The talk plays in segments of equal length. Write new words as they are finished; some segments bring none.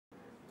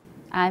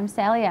I'm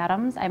Sally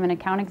Adams. I'm an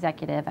account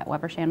executive at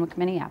Shandwick,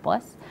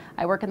 Minneapolis.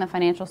 I work in the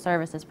financial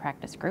services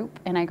practice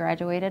group, and I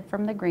graduated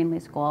from the Greenlee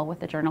School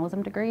with a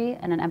journalism degree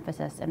and an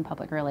emphasis in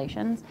public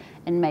relations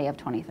in May of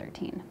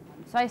 2013.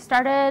 So I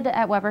started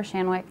at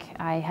Shandwick.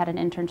 I had an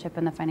internship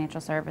in the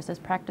financial services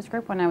practice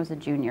group when I was a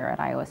junior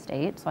at Iowa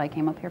State. So I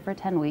came up here for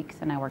 10 weeks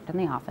and I worked in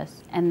the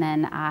office. And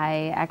then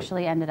I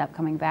actually ended up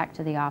coming back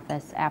to the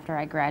office after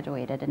I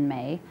graduated in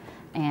May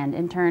and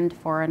interned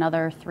for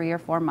another 3 or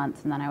 4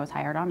 months, and then I was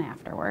hired on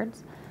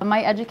afterwards.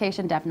 My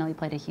education definitely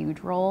played a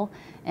huge role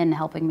in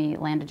helping me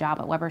land a job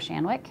at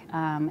Shandwick.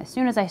 As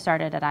soon as I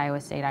started at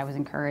Iowa State, I was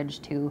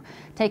encouraged to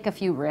take a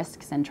few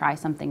risks and try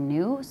something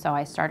new. So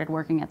I started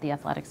working at the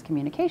athletics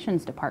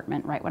communications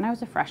department right when I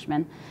was a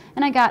freshman,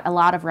 and I got a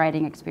lot of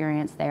writing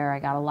experience there. I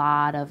got a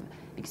lot of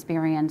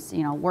experience,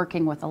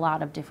 working with a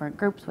lot of different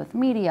groups, with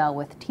media,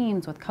 with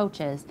teams, with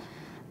coaches.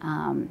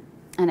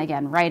 And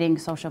again, writing,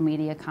 social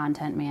media,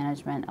 content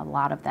management, a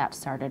lot of that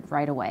started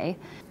right away.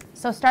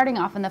 So starting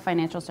off in the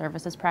financial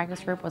services practice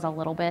group was a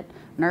little bit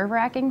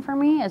nerve-wracking for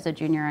me as a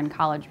junior in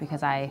college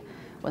because I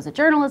was a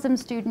journalism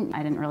student.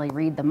 I didn't really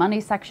read the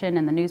money section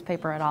in the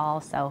newspaper at all,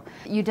 so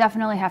you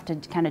definitely have to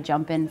kind of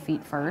jump in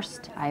feet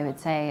first. I would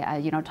say,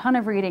 ton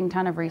of reading,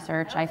 ton of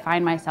research. I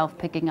find myself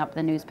picking up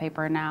the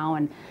newspaper now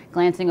and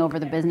glancing over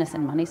the business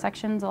and money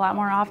sections a lot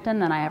more often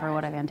than I ever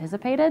would have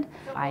anticipated.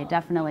 I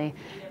definitely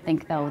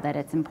think, though, that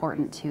it's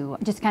important to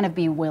just kind of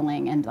be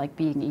willing and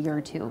being eager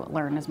to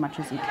learn as much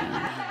as you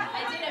can.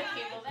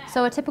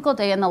 So a typical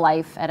day in the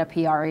life at a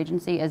PR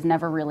agency is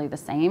never really the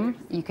same.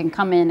 You can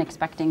come in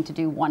expecting to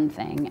do one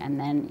thing, and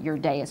then your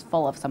day is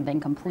full of something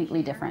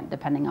completely different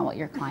depending on what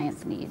your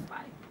clients need.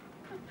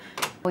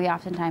 We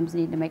oftentimes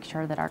need to make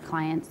sure that our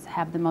clients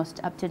have the most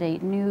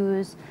up-to-date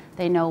news,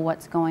 they know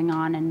what's going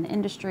on in the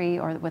industry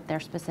or with their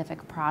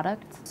specific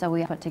products. So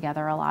we put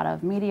together a lot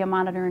of media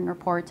monitoring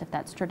reports, if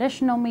that's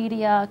traditional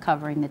media,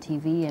 covering the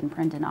TV and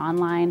print and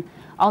online.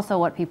 Also,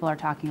 what people are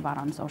talking about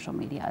on social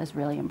media is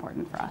really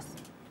important for us.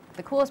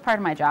 The coolest part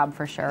of my job,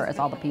 for sure, is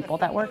all the people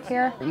that work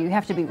here. You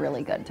have to be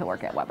really good to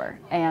work at Weber.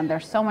 And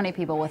there's so many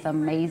people with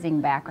amazing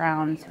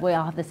backgrounds. We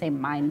all have the same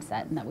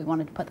mindset and that we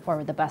wanted to put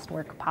forward the best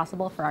work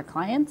possible for our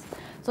clients.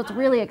 So it's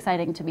really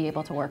exciting to be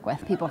able to work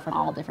with people from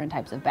all different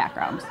types of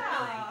backgrounds.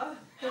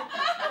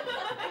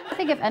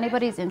 I think if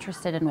anybody's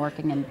interested in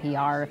working in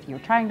PR, if you're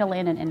trying to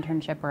land an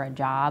internship or a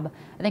job,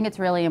 I think it's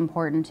really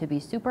important to be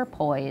super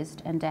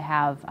poised and to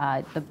have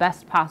the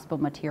best possible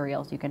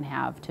materials you can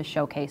have to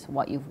showcase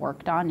what you've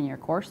worked on in your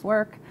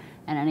coursework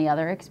and any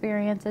other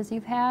experiences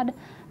you've had.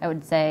 I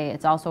would say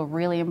it's also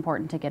really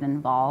important to get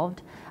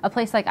involved. A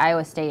place like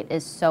Iowa State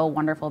is so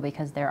wonderful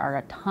because there are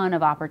a ton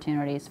of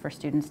opportunities for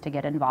students to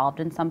get involved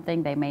in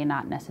something they may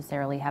not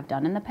necessarily have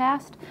done in the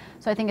past.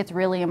 So I think it's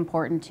really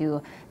important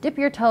to dip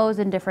your toes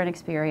in different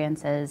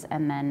experiences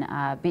and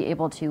then be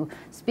able to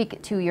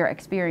speak to your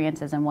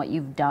experiences and what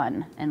you've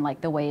done and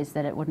the ways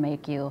that it would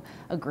make you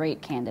a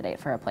great candidate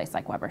for a place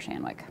like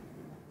Shandwick.